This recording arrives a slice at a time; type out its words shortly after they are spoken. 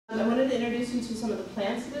to introduce you to some of the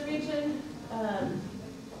plants of the region.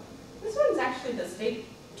 This one's actually the state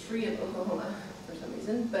tree of Oklahoma for some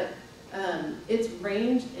reason, but its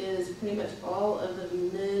range is pretty much all of the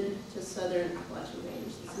mid to southern Appalachian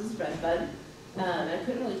range. This is Redbud. I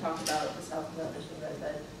couldn't really talk about the South Atlantic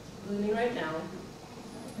Redbud. It's blooming right now.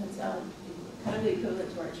 It's kind of the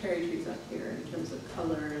equivalent to our cherry trees up here in terms of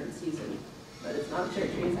color and season, but it's not a cherry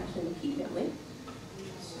tree, it's actually in the pea family.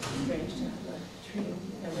 It's strange to have a tree in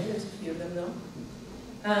the family. There's a few of them though.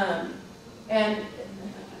 And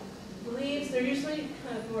the leaves, they're usually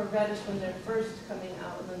kind of more reddish when they're first coming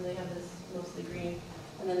out, and then they have this mostly green,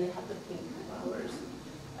 and then they have the pink flowers.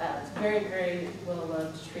 It's a very, very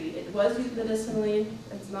well-loved tree. It was used medicinally.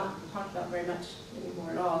 It's not talked about very much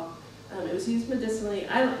anymore at all. It was used medicinally.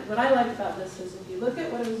 What I like about this is if you look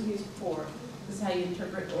at what it was used for, this is how you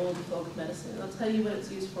interpret old folk medicine. They'll tell you what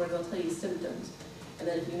it's used for, they'll tell you symptoms. And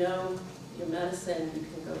then if you know your medicine, you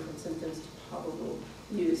can go from symptoms to probable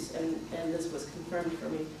use, and this was confirmed for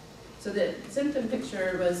me. So the symptom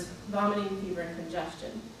picture was vomiting, fever, and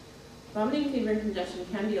congestion. Vomiting, fever, and congestion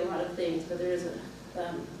can be a lot of things, but there is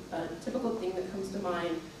a typical thing that comes to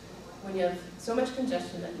mind when you have so much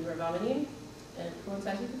congestion that you are vomiting and it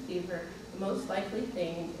coincides with the fever. The most likely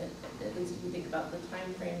thing, at least if you think about the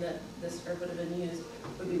time frame that this herb would have been used,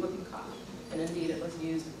 would be whooping cough. And indeed, it was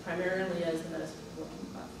used primarily as the medicine for whooping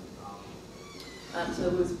cough. So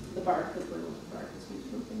it was the bark, the boiled bark was used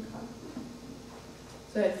for whooping cough.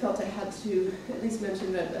 So I felt I had to at least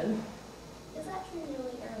mention Redbud. Is that tree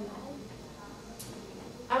really aromatic?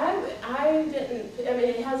 I didn't, I mean,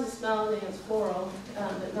 it has a smell and it's floral,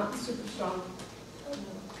 but not super strong. Oh,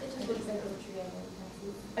 it just looks like a tree I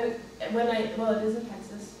know in Texas. Well, it is in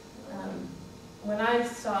Texas. When I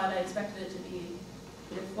saw it, I expected it to be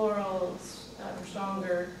either floral or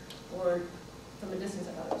stronger, or from a distance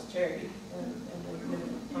I thought it was cherry, and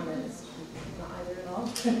then on it, it's not either at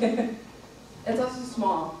all. It's also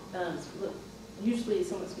small, usually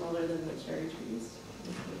somewhat smaller than the cherry trees,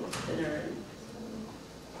 a little thinner.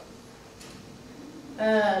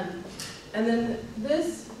 And then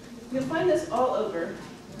this, you'll find this all over.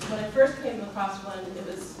 When I first came across one, it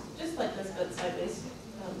was just like this, but sideways,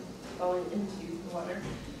 falling into the water.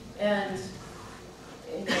 And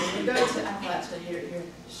when you go to Appalachia, you're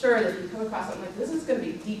sure that you come across something like this is going to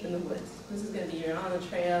be deep in the woods. This is going to be, you're on the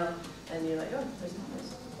trail, and you're like, oh, there's nothing.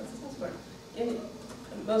 What's this house for? And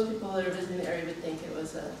most people that are visiting the area would think it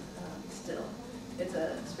was a still. It's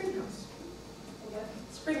a spring house.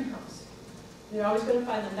 Spring house. You're always going to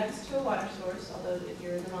find them next to a water source, although if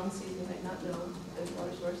you're in the wrong season, you might not know there's a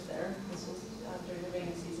water source there. This was during the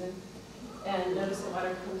rainy season. And notice the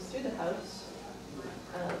water comes through the house,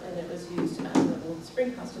 and it was used as an old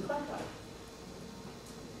spring house to collect water.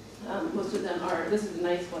 Most of them are, this is a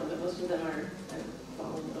nice one, but most of them are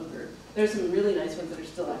falling over. There's some really nice ones that are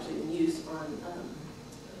still actually in use on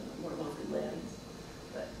more wealthy lands,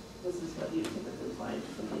 but this is what you typically find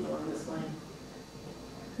something along this line.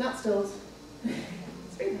 Not stills.